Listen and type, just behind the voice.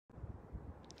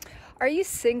Are you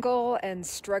single and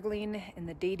struggling in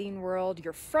the dating world?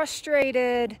 You're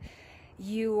frustrated.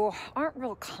 You aren't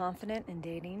real confident in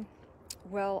dating.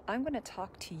 Well, I'm going to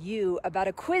talk to you about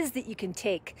a quiz that you can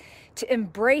take to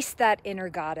embrace that inner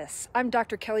goddess. I'm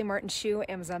Dr. Kelly Martin Shue,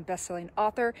 Amazon bestselling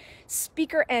author,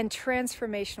 speaker, and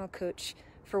transformational coach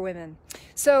for women.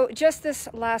 So just this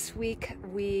last week,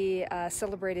 we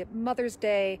celebrated Mother's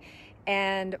Day,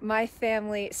 and my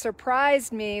family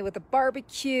surprised me with a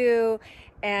barbecue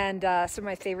and some of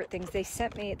my favorite things. They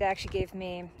actually gave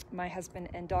me, my husband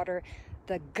and daughter,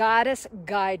 the Goddess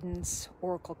Guidance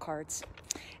Oracle cards.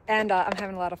 And I'm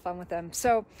having a lot of fun with them.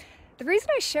 So the reason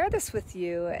I share this with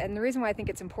you, and the reason why I think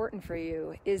it's important for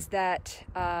you, is that,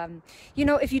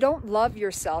 if you don't love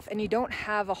yourself and you don't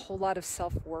have a whole lot of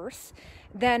self-worth,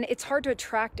 then it's hard to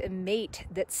attract a mate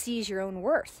that sees your own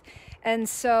worth. And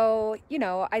so,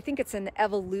 I think it's an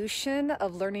evolution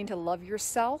of learning to love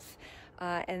yourself.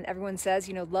 And everyone says,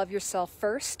 love yourself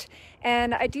first.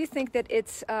 And I do think that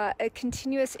it's a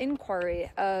continuous inquiry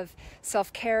of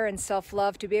self-care and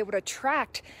self-love to be able to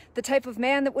attract the type of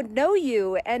man that would know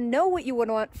you and know what you would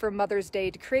want for Mother's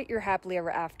Day to create your happily ever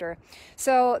after.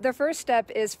 So the first step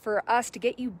is for us to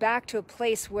get you back to a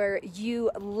place where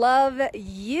you love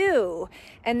you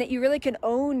and that you really can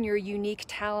own your unique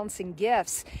talents and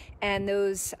gifts, and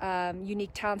those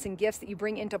unique talents and gifts that you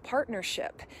bring into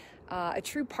partnership. A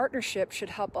true partnership should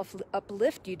help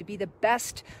uplift you to be the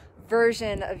best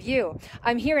version of you.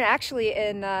 I'm here actually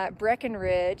in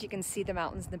Breckenridge. You can see the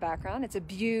mountains in the background. It's a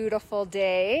beautiful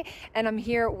day, and I'm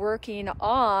here working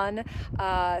on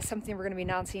something we're going to be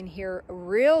announcing here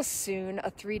real soon,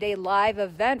 a 3-day live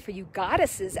event for you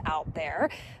goddesses out there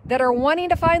that are wanting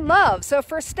to find love. So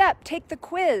first step, take the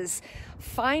quiz.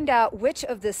 Find out which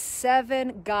of the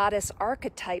 7 goddess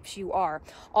archetypes you are.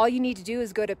 All you need to do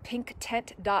is go to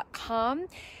pinktent.com,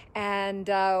 and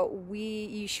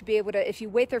you should be able to, if you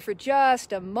wait there for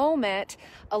just a moment,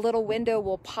 a little window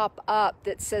will pop up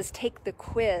that says take the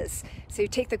quiz. So you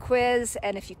take the quiz,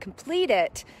 and if you complete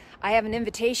it, I have an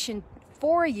invitation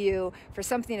for you for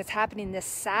something that's happening this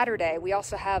Saturday. We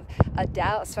also have a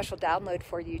special download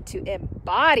for you to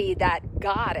embody that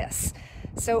goddess.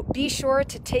 So be sure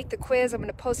to take the quiz. I'm going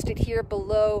to post it here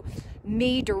below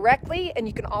me directly, and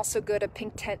you can also go to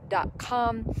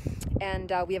pinktent.com,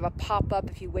 and we have a pop-up.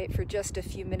 If you wait for just a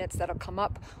few minutes, that'll come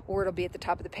up, or it'll be at the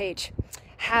top of the page.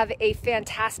 Have a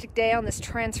fantastic day on this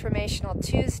Transformational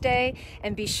Tuesday,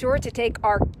 and be sure to take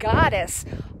our Goddess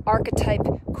Archetype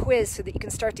quiz so that you can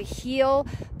start to heal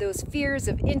those fears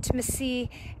of intimacy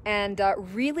and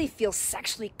really feel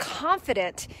sexually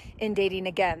confident in dating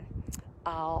again.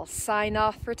 I'll sign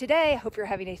off for today. I hope you're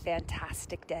having a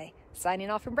fantastic day. Signing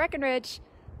off from Breckenridge.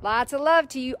 Lots of love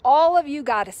to you, all of you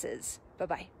goddesses.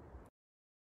 Bye-bye.